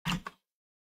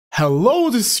Hello,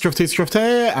 this is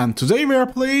GregTech, and today we are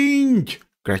playing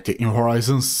GregTech New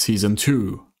Horizons Season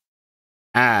 2.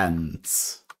 And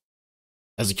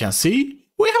as you can see,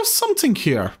 we have something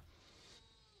here.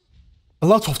 A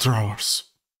lot of drawers.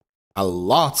 A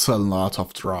lot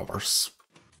of drawers.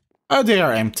 They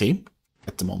are empty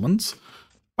at the moment.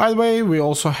 By the way, we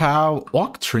also have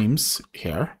walk trims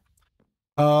here.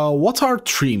 What are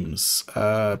trims?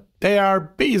 They are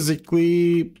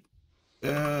basically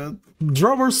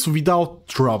drawers without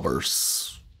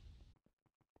drawers.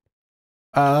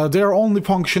 Their only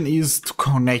function is to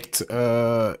connect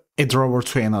a drawer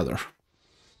to another.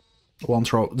 One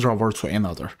drawer to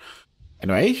another.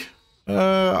 Anyway,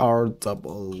 our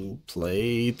double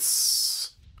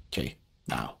plates. Okay,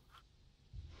 now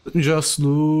let me just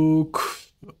look.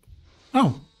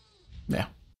 Oh, yeah,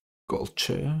 gold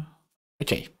chair.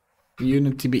 Okay, you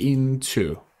need to be in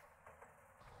 2.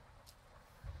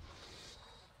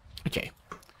 Okay.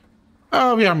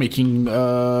 We are making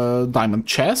diamond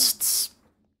chests.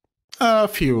 A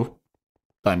few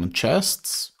diamond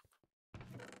chests.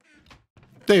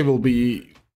 They will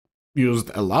be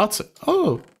used a lot.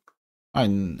 Oh,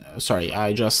 I'm sorry.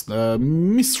 I just saw.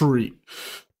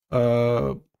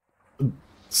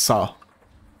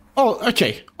 Oh,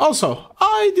 okay. Also,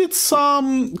 I did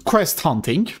some quest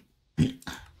hunting,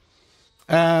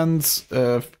 and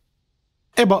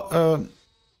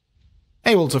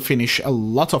able to finish a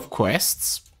lot of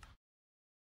quests.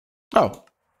 Oh,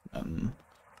 and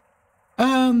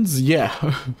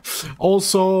yeah,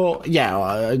 also,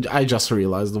 yeah, I just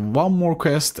realized one more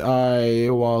quest I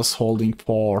was holding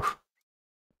for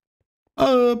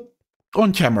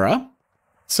on camera.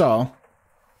 So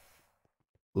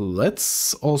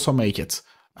let's also make it.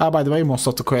 By the way, most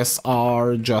of the quests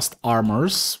are just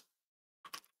armors.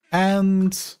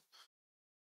 And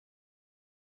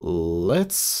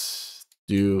let's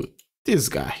do this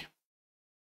guy.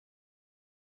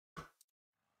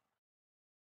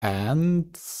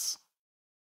 And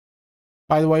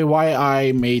by the way, why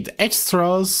I made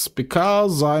extras?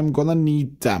 Because I'm gonna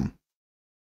need them.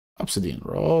 Obsidian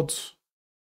rod.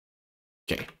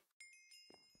 Okay.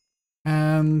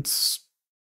 And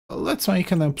let's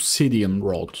make an obsidian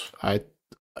rod.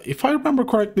 If I remember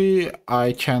correctly,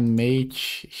 I can make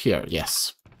here.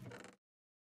 Yes.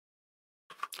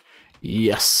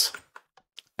 Yes.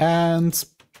 And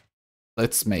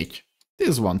let's make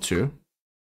this one too.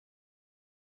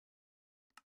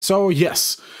 So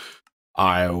yes,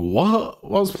 I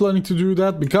was planning to do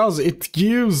that because it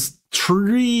gives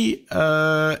 3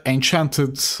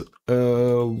 enchanted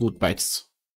loot bags.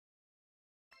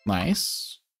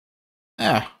 Nice.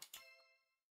 And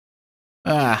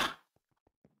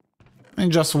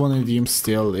just one of them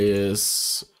still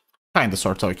is kinda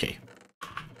sorta okay.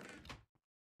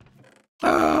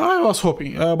 I was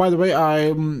hoping. By the way,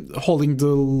 I'm holding the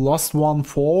last one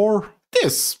for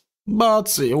this,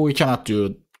 but we cannot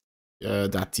do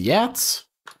that yet.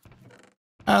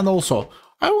 And also,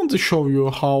 I want to show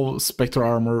you how Spectre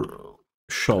armor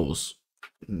shows.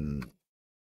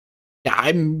 Yeah,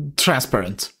 I'm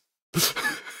transparent.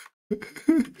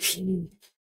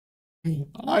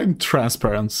 I'm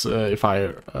transparent if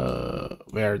I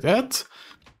wear that.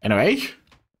 Anyway,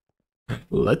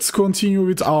 let's continue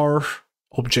with our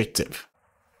objective.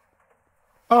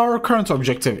 Our current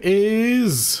objective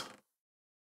is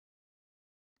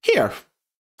here.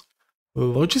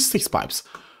 Logistics pipes.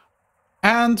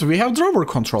 And we have drawer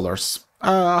controllers.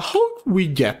 How do we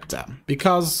get them?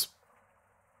 Because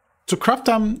to craft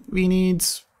them, we need...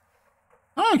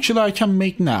 Actually, I can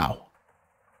make now.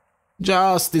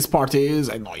 Just this part is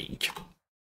annoying.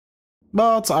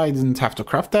 But I didn't have to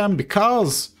craft them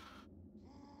because...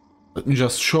 Let me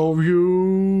just show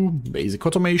you basic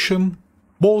automation.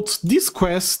 Both this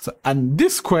quest and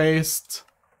this quest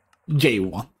gave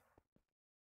one.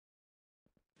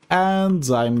 And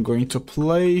I'm going to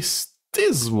place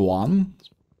this one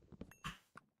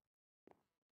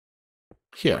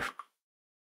here.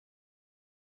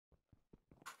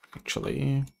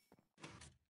 Actually,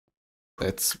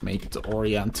 let's make the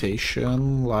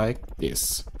orientation like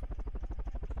this.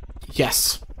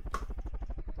 Yes.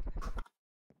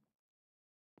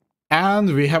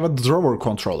 And we have a drawer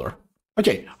controller.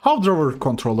 Okay, how drawer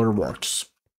controller works.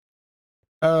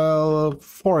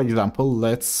 For example,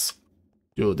 let's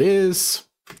do this.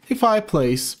 If I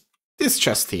place this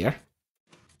chest here,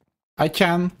 I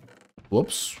can...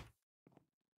 Whoops.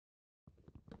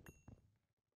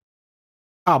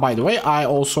 By the way, I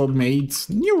also made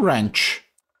new wrench.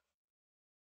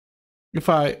 If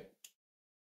I...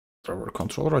 Drawer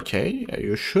controller, okay,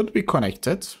 you should be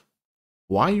connected.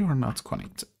 Why you're not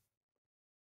connected?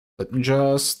 Let me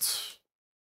just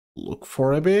look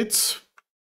for a bit.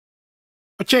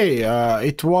 Okay,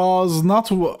 it was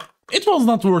not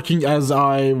working as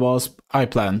I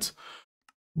planned.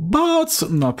 But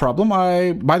no problem.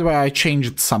 By the way, I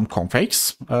changed some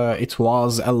configs. It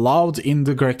was allowed in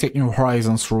the GregTech New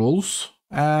Horizons rules,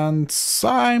 and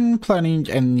I'm planning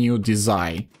a new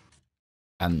design.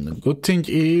 And the good thing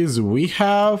is we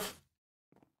have.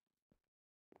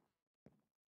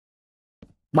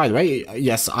 By the way,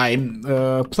 yes, I'm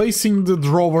placing the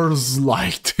drawers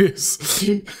like this.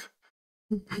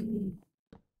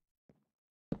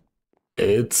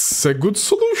 It's a good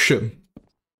solution.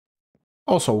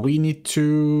 Also, we need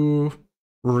to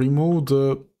remove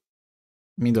the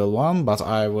middle one, but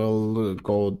I will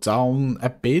go down a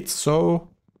bit, so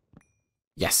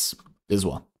yes, this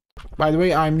one. By the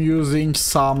way, I'm using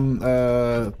some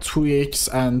 2x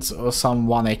and some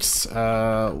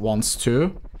 1x ones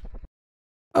too.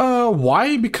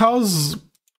 Why? Because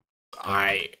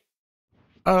I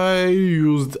will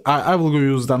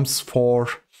use them for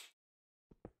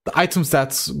the items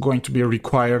that's going to be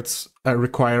require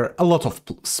a lot of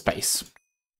space.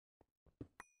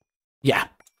 Yeah.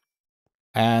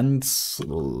 And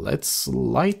let's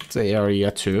light the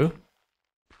area too.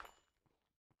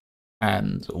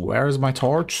 And where's my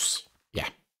torch? Yeah.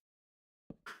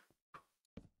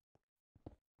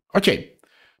 Okay.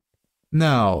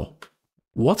 Now,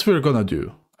 what we're gonna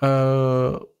do?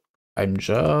 I'm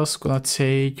just gonna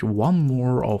take one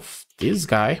more of this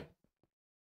guy.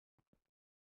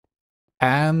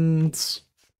 And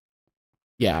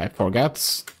yeah, I forgot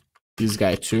this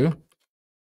guy too.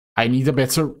 I need a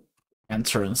better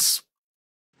entrance.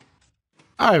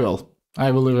 I will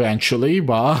eventually,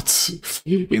 but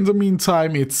in the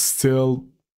meantime, it's still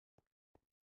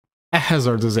a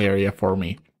hazardous area for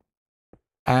me.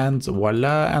 And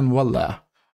voila, and voila.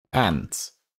 And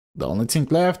the only thing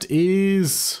left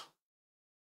is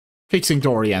fixing the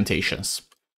orientations.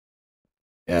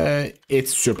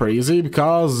 It's super easy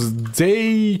because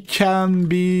they can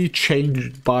be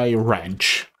changed by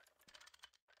wrench.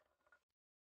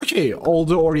 Okay, all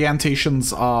the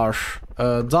orientations are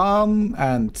done,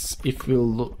 and if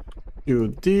we'll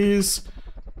do this,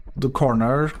 the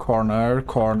corner,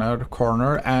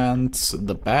 and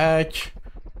the back.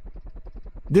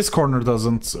 This corner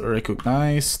doesn't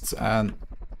recognize, and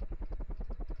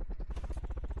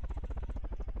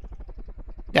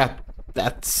yeah,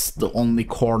 that's the only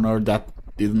corner that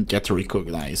didn't get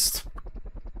recognized.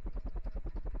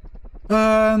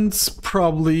 And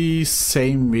probably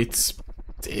same with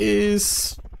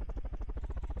this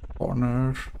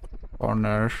corner.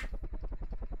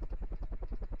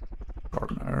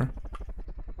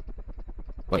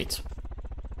 Wait,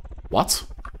 what?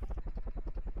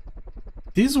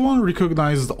 This one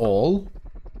recognized all,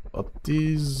 but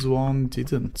this one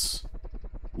didn't.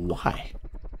 Why?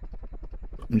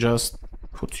 Just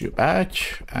put you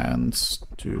back and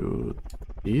do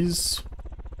this.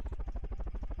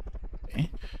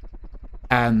 Okay.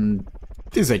 And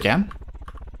this again.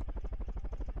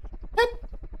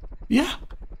 Yeah.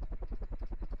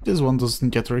 This one doesn't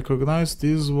get recognized.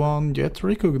 This one get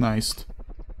recognized.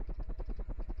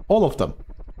 All of them.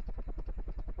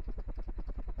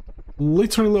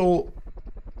 Literally all.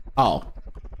 Oh.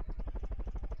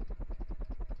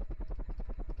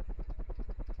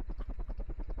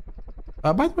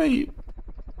 By the way,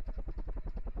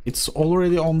 it's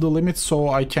already on the limit, so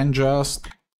I can just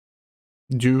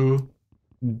do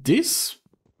this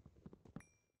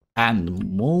and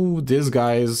move these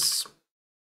guys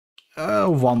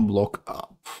one block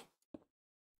up.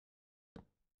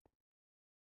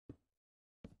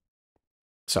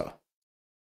 So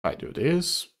I do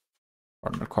this,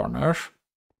 corner,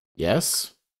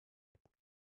 yes,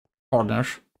 corner,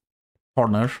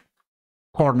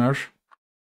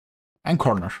 and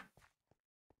corner.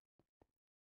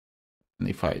 And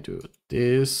if I do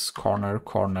this, corner,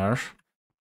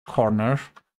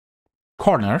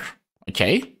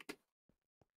 okay.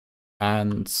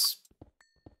 And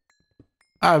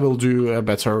I will do a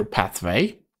better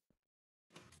pathway.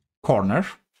 Corner.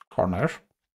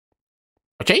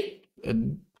 Okay.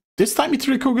 This time it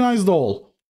recognized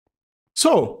all.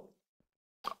 So,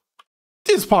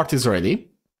 this part is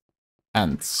ready.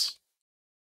 And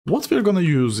what we're gonna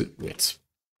use it with?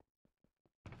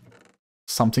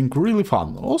 Something really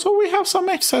fun. Also, we have some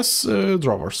excess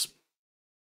drawers.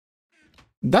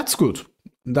 That's good.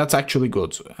 That's actually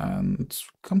good. And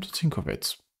come to think of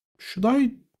it, should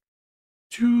I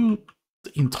do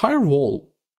the entire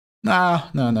wall? Nah,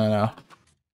 no.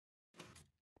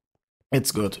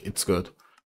 It's good.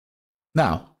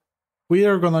 Now, we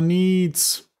are gonna need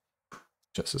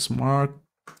just this Mark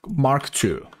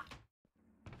II.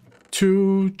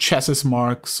 two chassis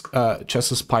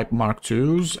pipe Mark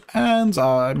IIs, and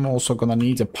I'm also gonna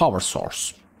need a power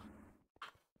source.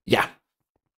 Yeah,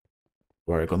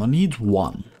 we're gonna need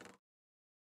one.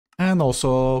 And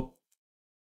also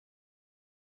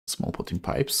small potting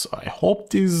pipes. I hope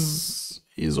this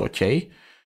is okay.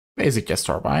 Basic gas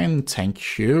turbine,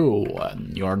 thank you.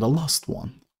 And you're the last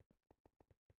one.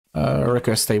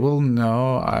 Request table,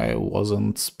 no, I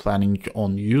wasn't planning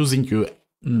on using you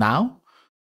now.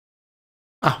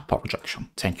 Ah, power junction,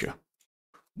 thank you.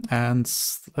 And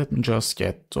let me just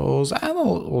get those, and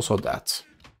also that.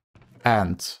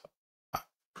 And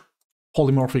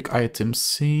polymorphic item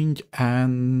sync,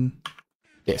 and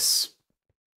this.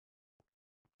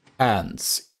 And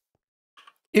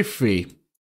if we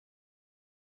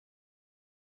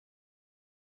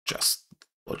just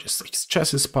logistics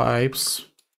chassis pipes,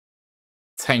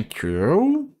 thank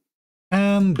you,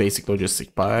 and basic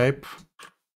logistic pipe,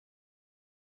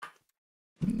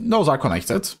 those are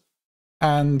connected,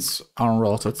 and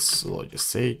unrouted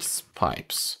logistics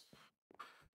pipes.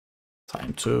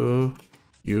 Time to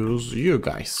use you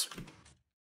guys.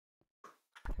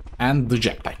 And the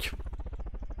jetpack.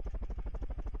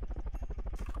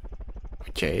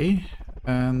 Okay,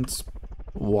 and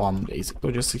one basic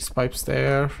logistics pipes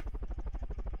there.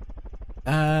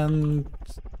 And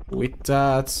with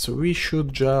that, we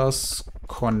should just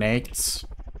connect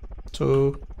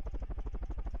to...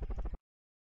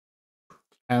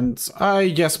 And I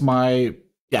guess my...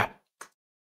 yeah.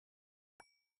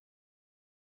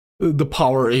 The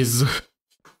power is...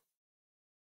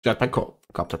 jetpack off,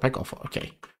 copter pack off,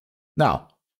 okay. Now,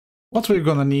 what we're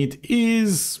gonna need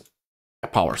is a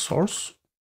power source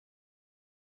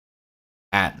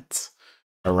and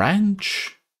a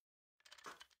wrench,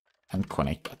 and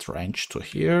connect that wrench to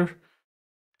here,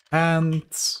 and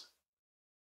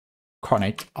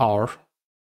connect our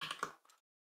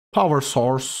power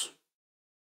source,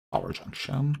 power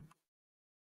junction.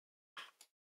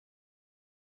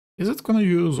 Is it gonna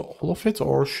use all of it,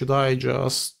 or should I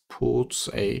just put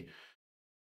a...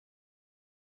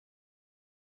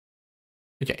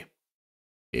 okay,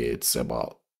 it's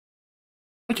about...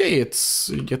 okay, it's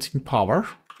getting power.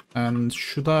 And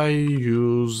should I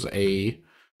use a...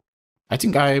 I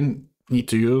think I need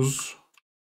to use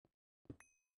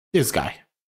this guy.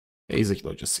 Basic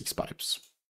logistics pipes.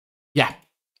 Yeah,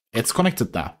 it's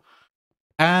connected now.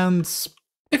 And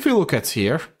if we look at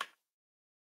here,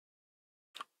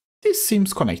 this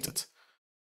seems connected.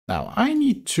 Now I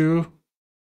need to...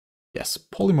 yes,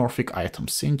 polymorphic item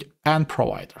sync and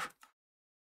provider.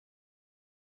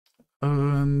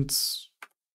 And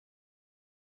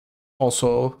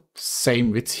also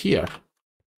same with here.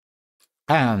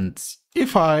 And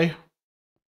if I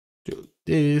do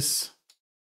this,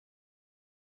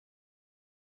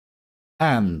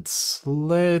 and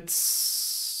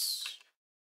let's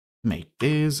make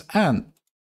this, and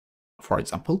for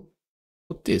example,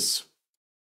 put this,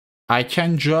 I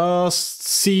can just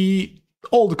see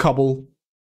all the cobble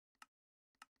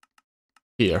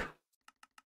here.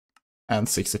 And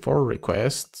 64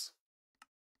 requests.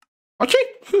 Okay,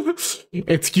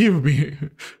 it give me.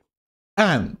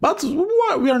 But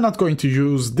we are not going to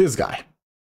use this guy.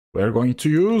 We're going to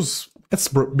use its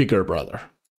bigger brother.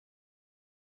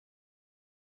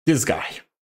 This guy.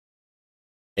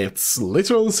 It's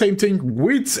literally the same thing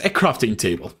with a crafting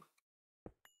table.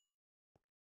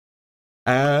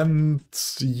 And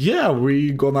yeah,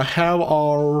 we're gonna have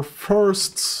our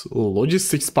first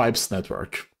logistics pipes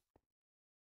network.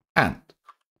 And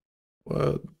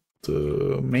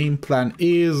the main plan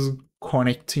is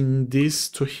connecting this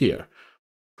to here.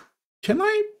 Can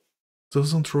I?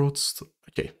 Doesn't route.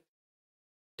 Okay.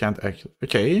 Can't actually.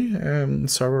 Okay.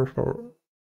 Server for.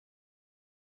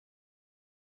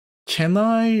 Can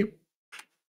I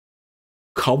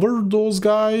cover those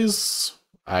guys?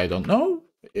 I don't know.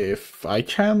 If I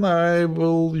can, I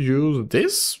will use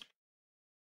this.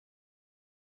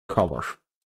 Cover.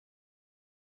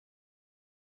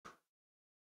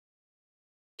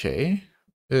 Okay.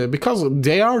 Because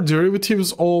they are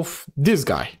derivatives of this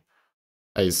guy.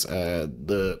 As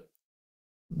the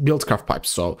buildcraft pipes.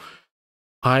 So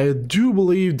I do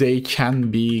believe they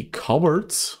can be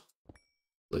covered.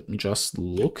 Let me just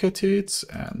look at it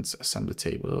and assembly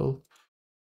table.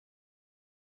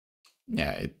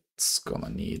 Yeah, it's gonna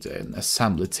need an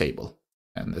assembly table.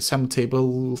 And the assembly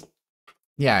table,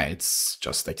 yeah, it's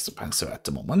just expensive at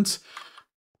the moment.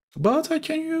 But I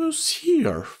can use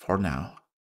here for now.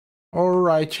 Or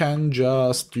I can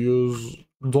just use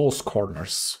those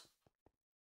corners.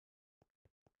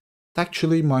 It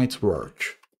actually might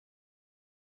work.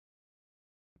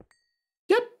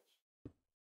 Yep.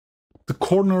 the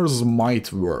corners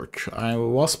might work. I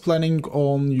was planning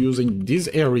on using this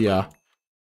area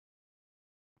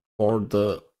for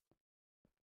the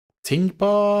thing,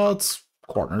 but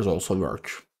corners also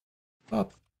work. But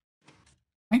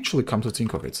actually, come to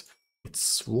think of it, it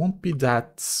won't be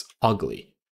that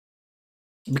ugly.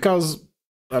 Because,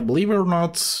 believe it or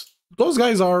not, those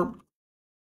guys are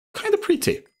kind of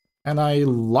pretty. And I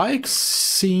like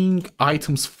seeing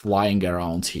items flying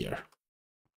around here.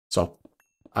 So,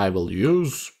 I will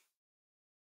use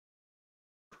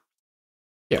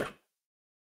here.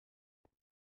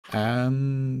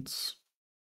 And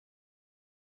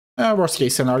worst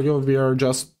case scenario, we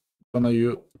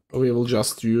will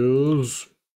just use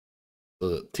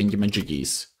the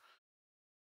thingamajiggies.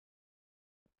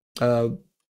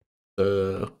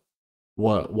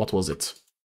 What was it?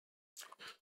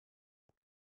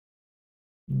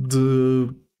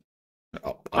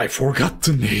 I forgot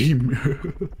the name.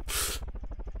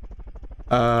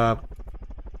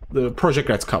 The Project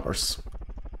Red covers.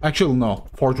 Actually, no.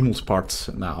 Forge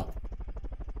Multipart now.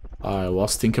 I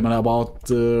was thinking about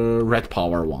the Red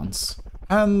Power ones.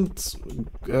 And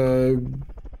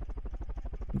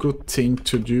good thing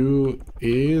to do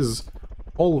is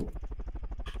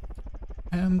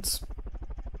and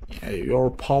yeah,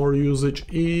 your power usage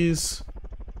is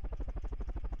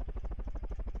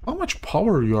how much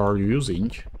power you are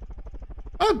using.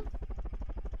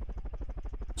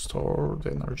 Stored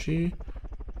energy.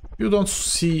 You don't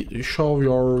show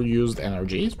your used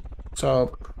energy,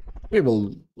 so we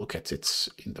will look at it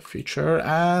in the future.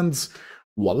 And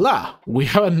voila, we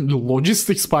have a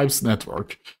logistics pipes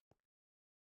network.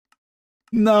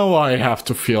 Now I have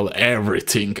to fill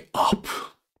everything up.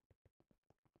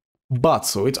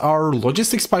 But with our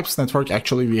logistics pipes network,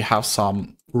 actually, we have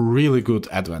some really good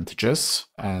advantages.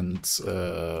 And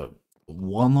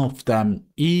one of them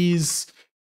is,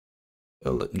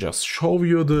 let me just show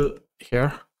you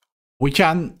here. We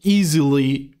can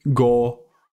easily go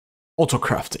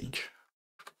auto-crafting.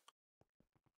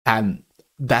 And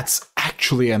that's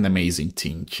actually an amazing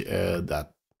thing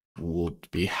that would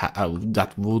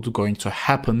going to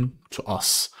happen to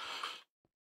us.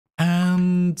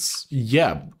 And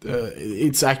yeah,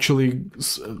 it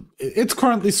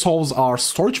currently solves our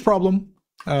storage problem.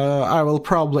 I will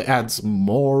probably add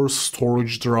more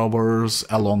storage drawers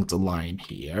along the line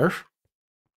here.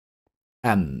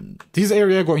 And this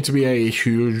area going to be a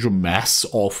huge mess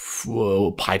of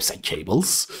pipes and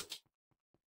cables.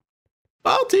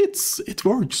 But it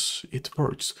works. It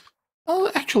works.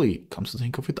 Actually, comes to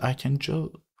think of it, I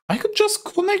could just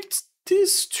connect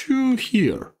these two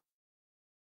here.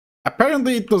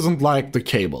 Apparently, it doesn't like the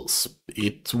cables.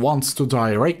 It wants to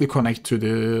directly connect to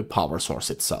the power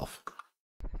source itself.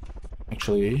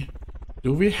 Actually,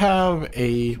 do we have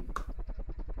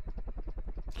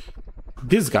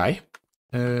this guy?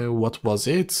 What was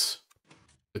it?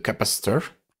 The capacitor.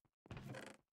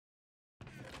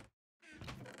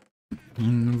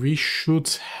 We should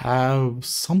have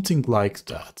something like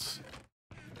that.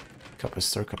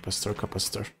 Capacitor.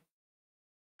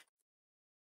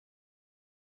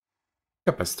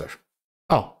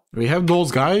 Oh, we have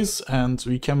those guys, and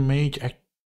we can make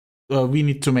we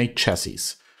need to make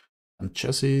chassis. And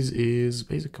chassis is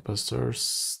basic capacitor,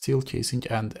 steel casing,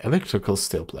 and electrical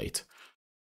steel plate.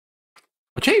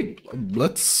 Okay,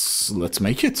 let's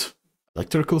make it.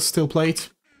 Electrical steel plate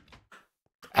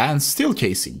and steel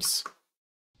casings.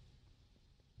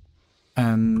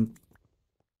 And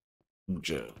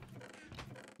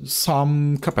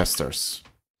some capacitors.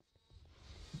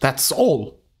 That's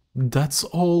all. That's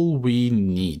all we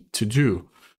need to do.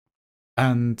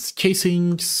 And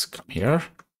casings, come here.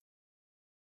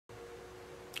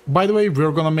 By the way,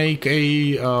 we're gonna make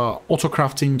a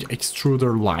auto-crafting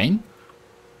extruder line.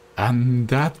 And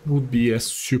that would be a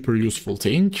super useful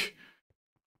thing.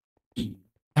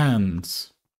 And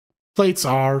plates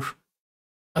are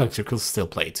electrical steel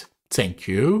plate. Thank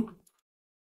you.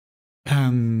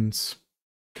 And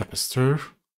capacitor.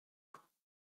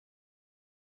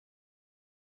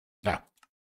 Yeah.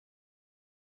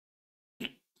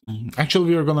 Actually,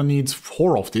 we are gonna need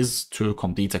 4 of these to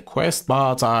complete a quest,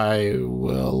 but I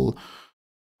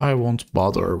won't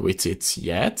bother with it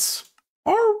yet.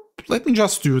 Or let me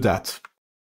just do that.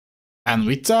 And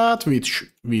with that,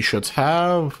 we should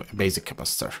have a basic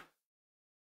capacitor.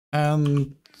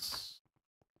 And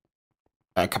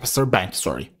a capacitor bank,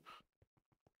 sorry.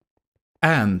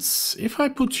 And if I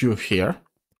put you here,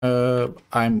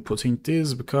 I'm putting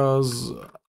this because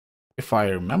if I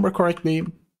remember correctly,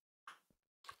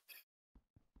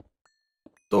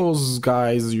 those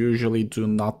guys usually do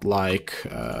not like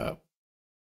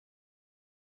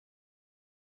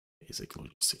basic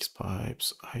logistics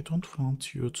pipes. I don't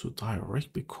want you to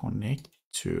directly connect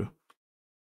to,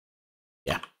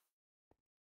 yeah.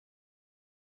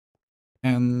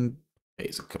 And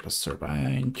basic capacitor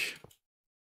bank.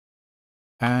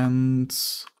 And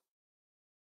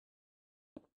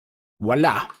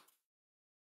voila.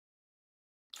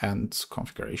 And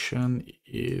configuration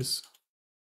is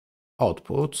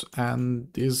output,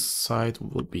 and this side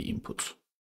will be input.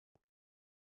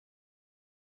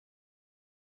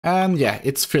 And yeah,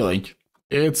 it's filling.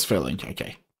 It's filling,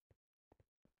 okay.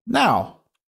 Now,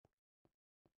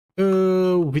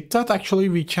 with that, actually,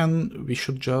 we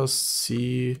should just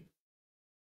see.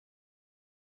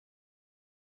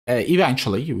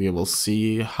 Eventually, we will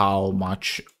see how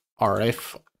much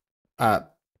RF,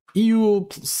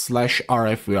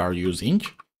 EU/RF we are using.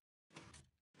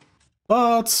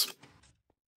 But,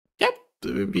 yep,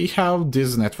 we have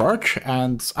this network,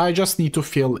 and I just need to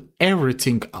fill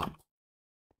everything up.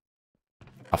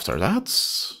 After that,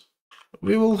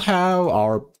 we will have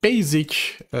our basic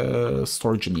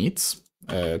storage needs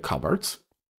covered,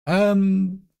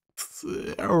 and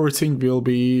everything will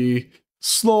be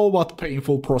slow but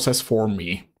painful process for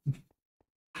me.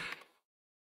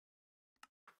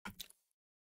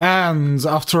 And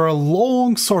after a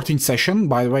long sorting session,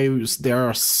 by the way, there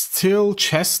are still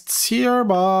chests here,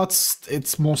 but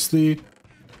it's mostly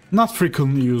not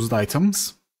frequently used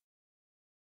items.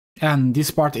 And this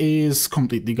part is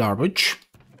completely garbage.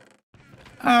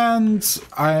 And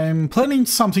I'm planning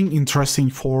something interesting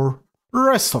for the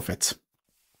rest of it.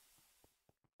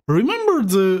 Remember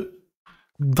the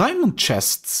diamond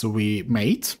chests we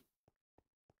made?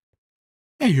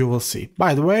 Yeah, you will see.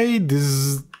 By the way,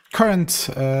 this current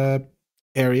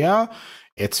area,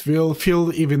 it will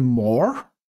fill even more.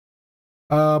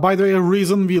 By the way, the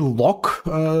reason we lock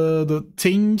the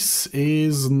things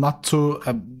is not to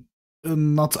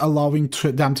not allowing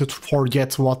them to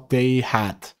forget what they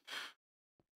had.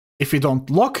 If we don't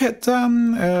lock at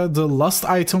them, the last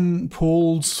item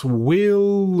pools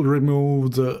will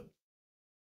remove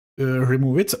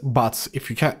it. But if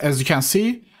you can, as you can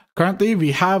see, currently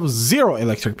we have 0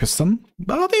 electric piston,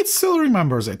 but it still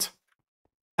remembers it.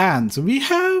 And we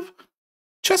have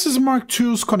chassis Mark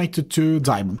IIs connected to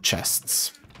diamond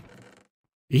chests.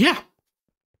 Yeah,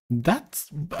 that,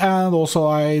 and also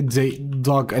I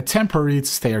dug a temporary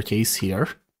staircase here.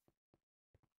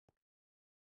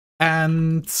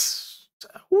 And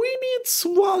we need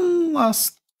one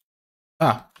last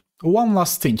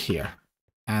thing here,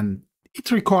 and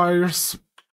it requires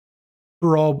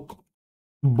arm.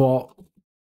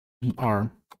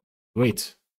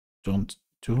 Wait, do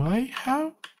I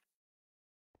have?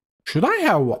 Should I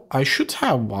have one? I should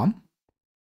have one.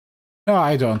 No,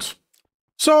 I don't.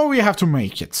 So we have to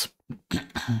make it.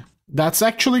 That's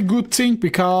actually a good thing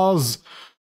because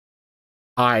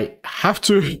I have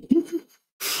to.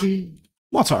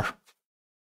 Motor.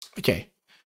 Okay.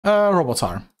 Robot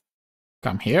arm.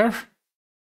 Come here.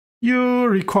 You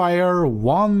require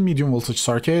 1 medium voltage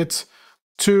circuit,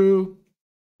 2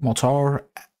 motor,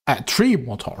 3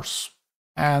 motors,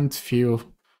 and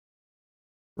few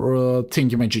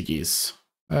thingamajiggies.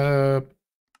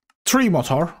 3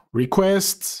 motor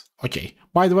request. Okay.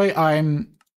 By the way,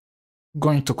 I'm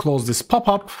going to close this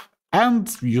pop-up,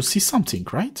 and you see something,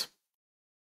 right?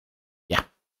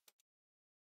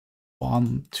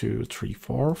 1, 2, 3,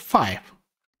 4, 5.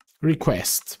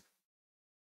 Request.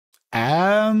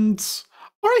 And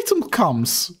our item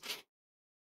comes.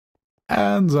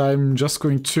 And I'm just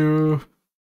going to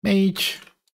make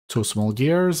 2 small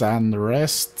gears, and the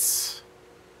rest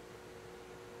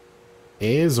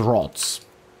is rods.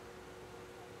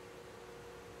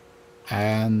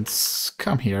 And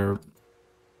come here.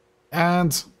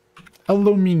 And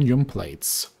aluminum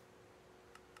plates.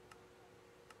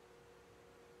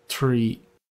 3.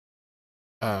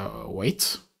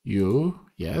 Wait.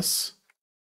 Yes.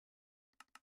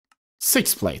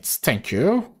 6 plates. Thank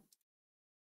you.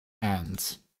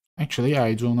 And actually,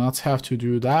 I do not have to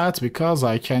do that because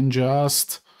I can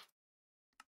just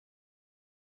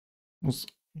most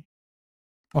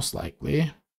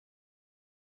likely.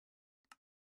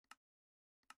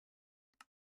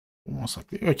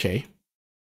 Okay.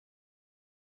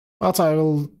 But I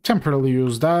will temporarily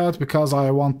use that because I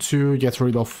want to get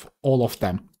rid of all of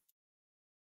them.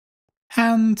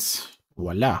 And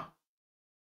voila.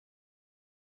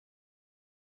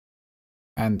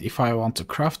 And if I want to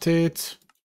craft it...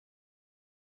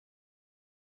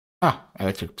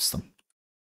 electric piston.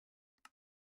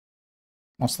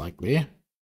 Most likely.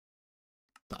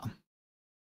 Done.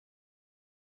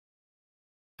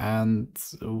 And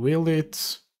will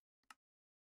it...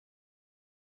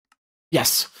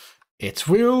 Yes, it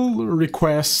will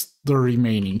request the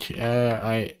remaining.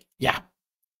 Yeah.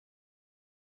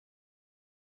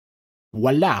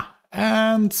 Voila.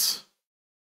 And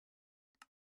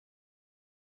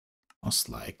most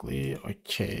likely,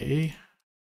 okay.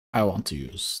 I want to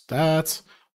use that,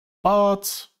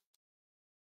 but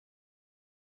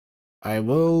I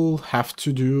will have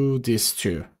to do this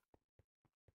too.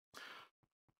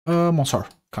 Monsieur,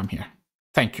 come here.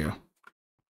 Thank you.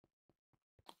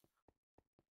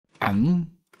 And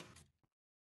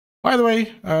by the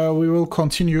way, we will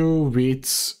continue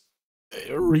with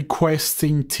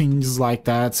requesting things like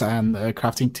that and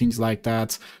crafting things like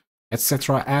that,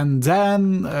 etc. And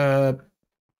then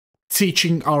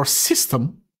teaching our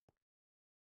system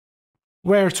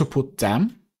where to put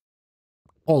them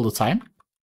all the time,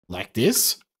 like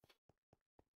this.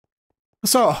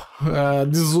 So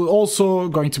this is also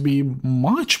going to be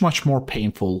much more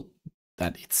painful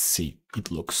than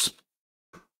it looks.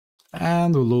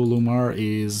 And the Lulumar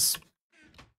is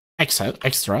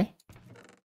extra.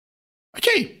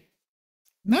 Okay,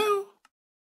 now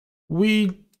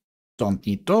we don't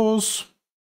need those.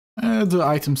 The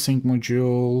item sync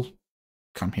module,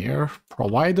 come here,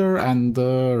 provider, and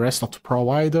the rest of the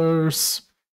providers,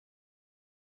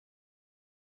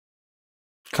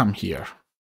 come here.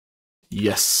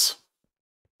 Yes.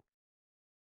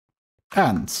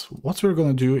 And what we're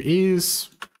gonna do is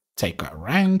take a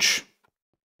wrench.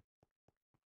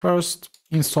 First,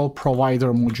 install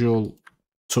provider module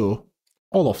to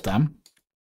all of them.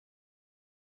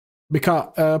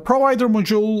 Because provider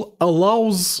module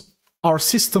allows our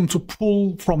system to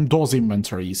pull from those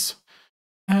inventories.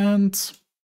 And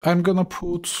I'm gonna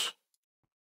put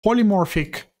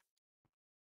polymorphic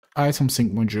item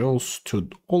sync modules to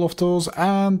all of those,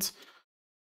 and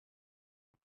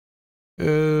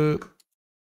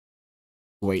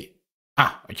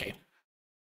okay.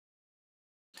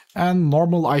 And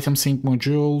normal item sync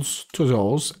modules to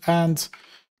those, and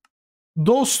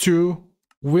those two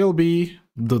will be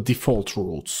the default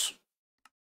routes.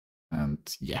 And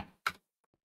yeah.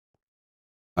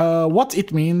 What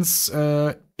it means,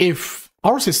 if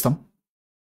our system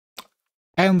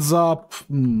ends up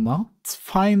not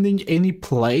finding any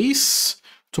place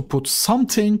to put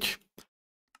something,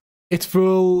 it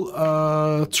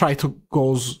will try to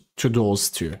go to those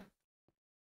two.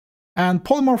 And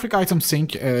polymorphic item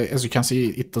sync, as you can see,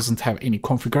 it doesn't have any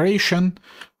configuration,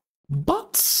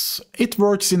 but it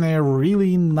works in a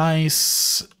really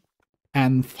nice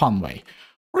and fun way.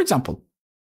 For example,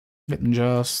 let me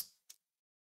just...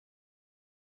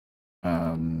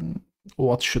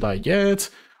 what should I get?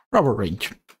 Rubber ring.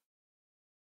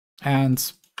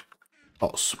 And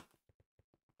those.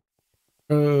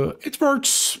 It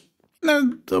works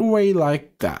in a way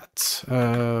like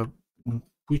that.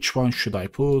 Which one should I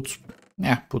put?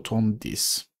 Yeah, put on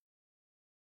this.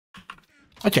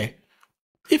 Okay.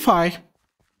 If I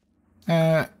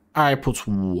put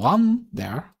one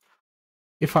there.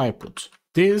 If I put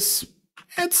this,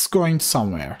 it's going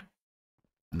somewhere.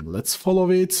 And let's follow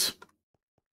it.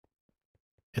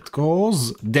 It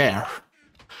goes there.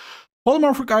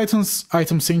 Polymorphic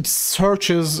item sync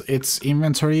searches its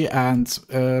inventory and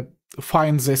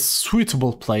finds a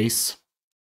suitable place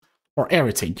for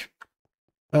everything.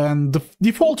 And the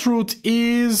default route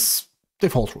is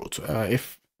default route.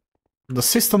 If the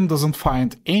system doesn't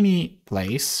find any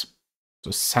place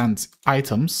to send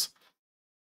items,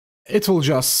 it will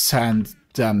just send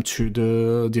them to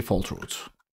the default route.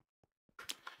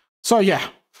 So yeah,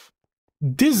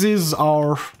 this is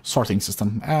our sorting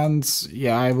system. And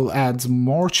yeah, I will add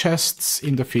more chests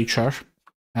in the future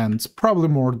and probably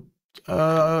more.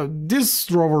 This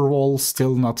rover wall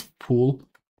still not full,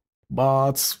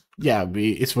 but yeah,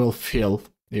 it will fill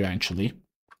eventually.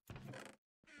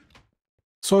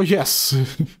 So yes,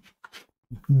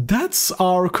 that's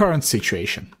our current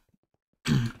situation.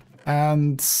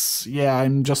 And yeah,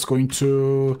 I'm just going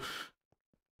to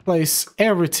place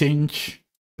everything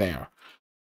there.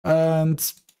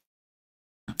 And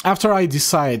after I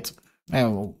decide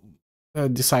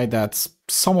that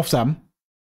some of them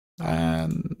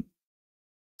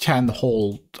can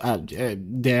hold,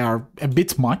 they are a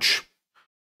bit much,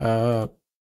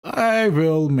 I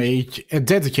will make a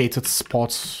dedicated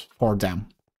spot for them.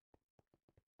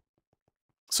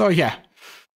 So yeah,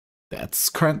 that's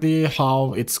currently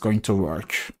how it's going to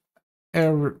work.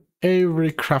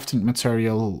 Every crafting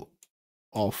material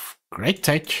of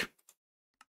GregTech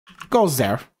goes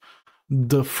there.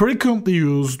 The frequently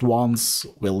used ones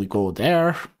will go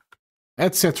there,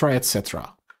 etc,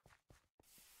 etc.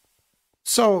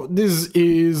 So this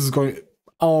is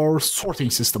our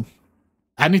sorting system.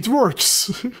 And it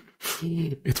works.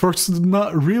 It works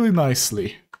really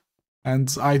nicely.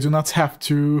 And I do not have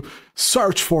to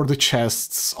search for the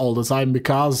chests all the time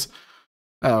because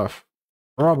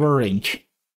rubber ring,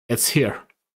 it's here.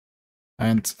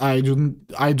 And I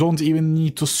don't even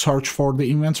need to search for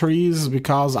the inventories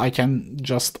because I can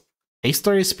just paste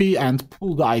the recipe and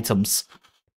pull the items.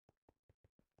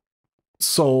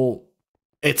 So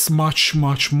it's much,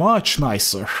 much, much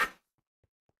nicer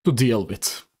to deal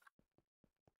with.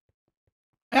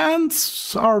 And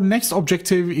our next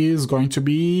objective is going to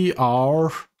be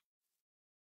our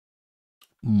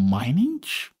mining?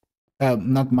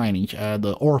 Not mining,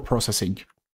 the ore processing.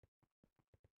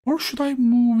 Or should I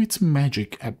move it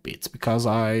magic a bit? Because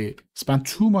I spent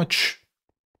too much...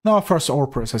 No, first ore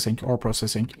processing.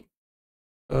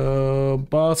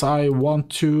 But I want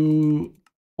to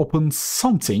open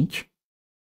something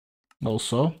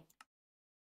also.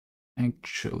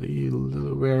 Actually,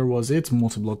 where was it?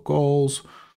 Multi-block goals.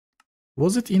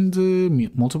 Was it in the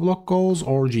multi-block goals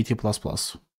or GT++?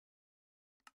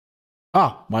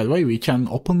 Ah, by the way, we can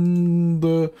open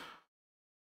the...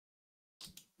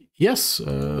 Yes,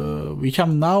 we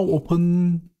can now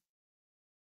open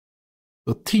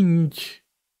the thing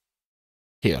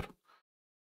here.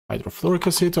 Hydrofluoric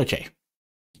acid, okay.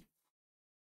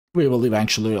 We will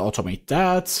eventually automate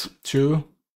that too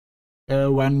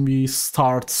when we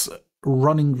start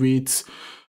running with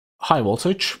high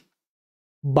voltage.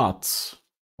 But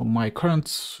my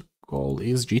current goal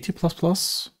is GT++.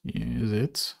 Is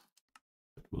it?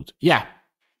 Yeah,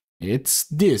 it's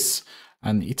this.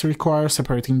 And it requires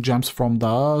separating gems from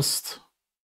dust.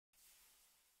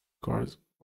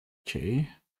 Okay.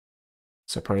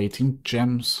 Separating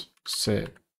gems.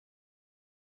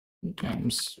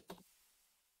 Gems.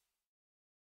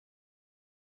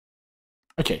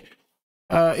 Okay.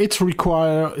 It's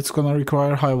gonna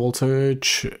require high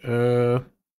voltage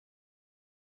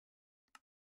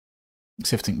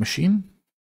sifting machine.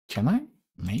 Can I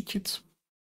make it?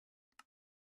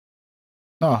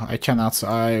 No, I cannot.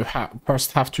 I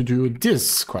first have to do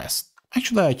this quest.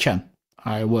 Actually, I can.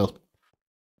 I will.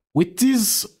 With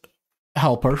this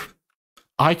helper,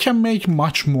 I can make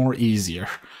much more easier.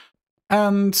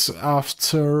 And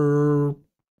after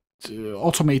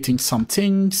automating some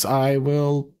things, I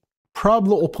will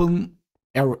probably open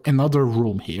another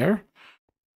room here.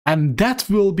 And that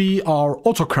will be our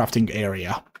auto-crafting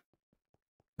area.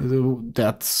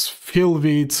 That's filled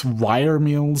with wire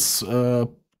mills,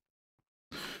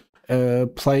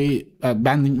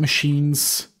 bending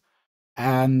machines,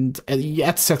 and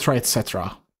etc,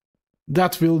 etc.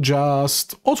 That will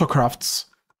just autocraft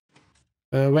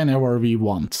whenever we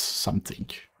want something.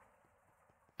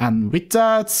 And with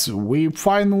that, we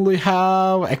finally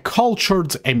have a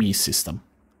cultured ME system.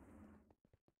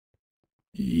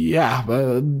 Yeah,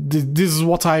 this is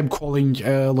what I'm calling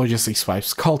logistics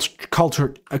pipes.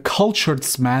 A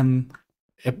cultured man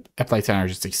applied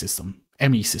energetic system,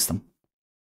 ME system.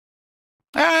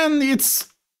 And it's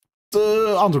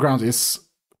the underground is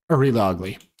really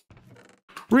ugly.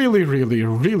 Really, really,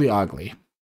 really ugly.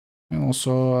 And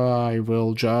also I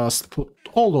will just put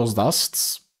all those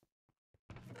dusts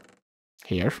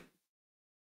here.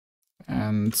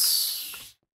 And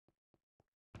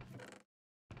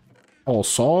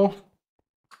also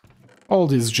all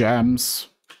these gems.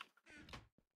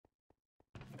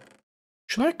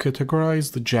 Should I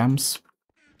categorize the gems?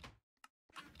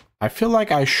 I feel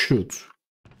like I should.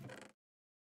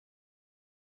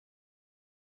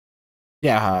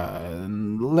 Yeah,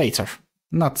 later.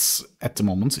 Not at the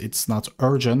moment. It's not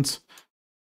urgent.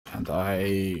 And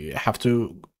I have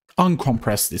to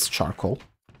uncompress this charcoal.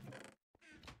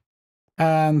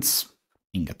 And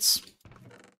ingots.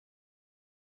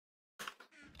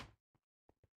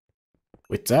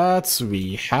 With that,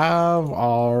 we have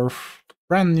our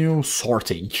brand new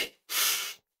sorting.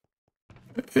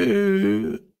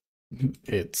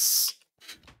 It's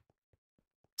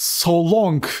so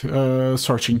long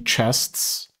searching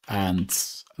chests and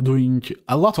doing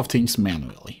a lot of things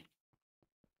manually.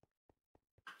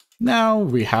 Now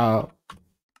we have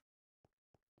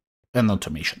an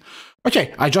automation.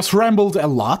 Okay, I just rambled a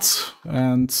lot,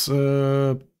 and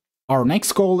our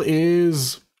next goal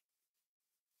is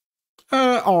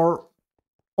our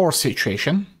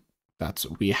situation, that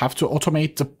we have to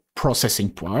automate the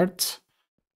processing part.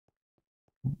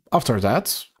 After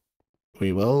that,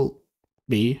 we will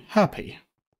be happy.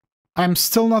 I'm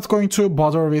still not going to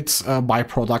bother with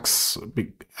byproducts,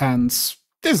 and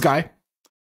this guy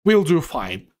will do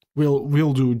fine.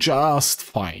 Will do just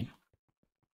fine.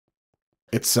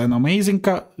 It's an amazing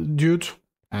dude,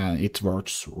 and it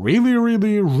works really,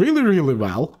 really, really, really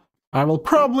well. I will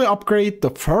probably upgrade the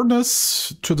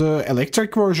furnace to the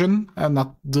electric version, and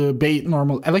not the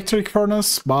normal electric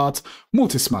furnace, but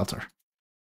multi-smelter.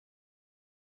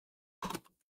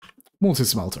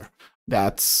 Multi-smelter.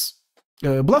 That's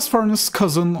blast furnace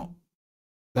cousin,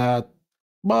 but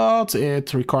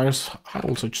it requires high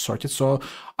voltage circuit, so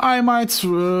I might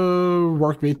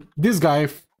work with this guy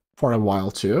for a while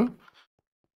too.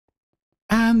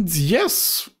 And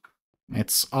yes,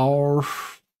 it's our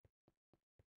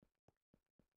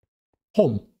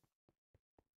home.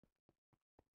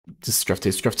 This is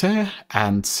GregTech,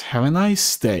 and have a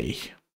nice day.